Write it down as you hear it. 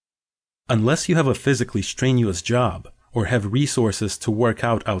Unless you have a physically strenuous job, or have resources to work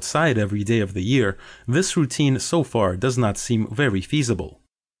out outside every day of the year, this routine so far does not seem very feasible.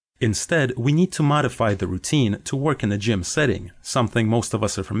 Instead, we need to modify the routine to work in a gym setting, something most of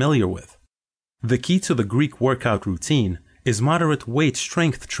us are familiar with. The key to the Greek workout routine is moderate weight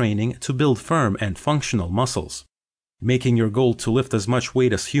strength training to build firm and functional muscles. Making your goal to lift as much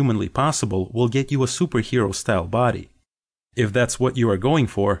weight as humanly possible will get you a superhero-style body. If that's what you are going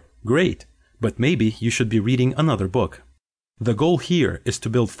for, great, but maybe you should be reading another book. The goal here is to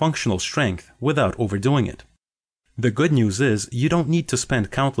build functional strength without overdoing it. The good news is you don't need to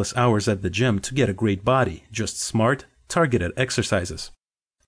spend countless hours at the gym to get a great body, just smart, targeted exercises.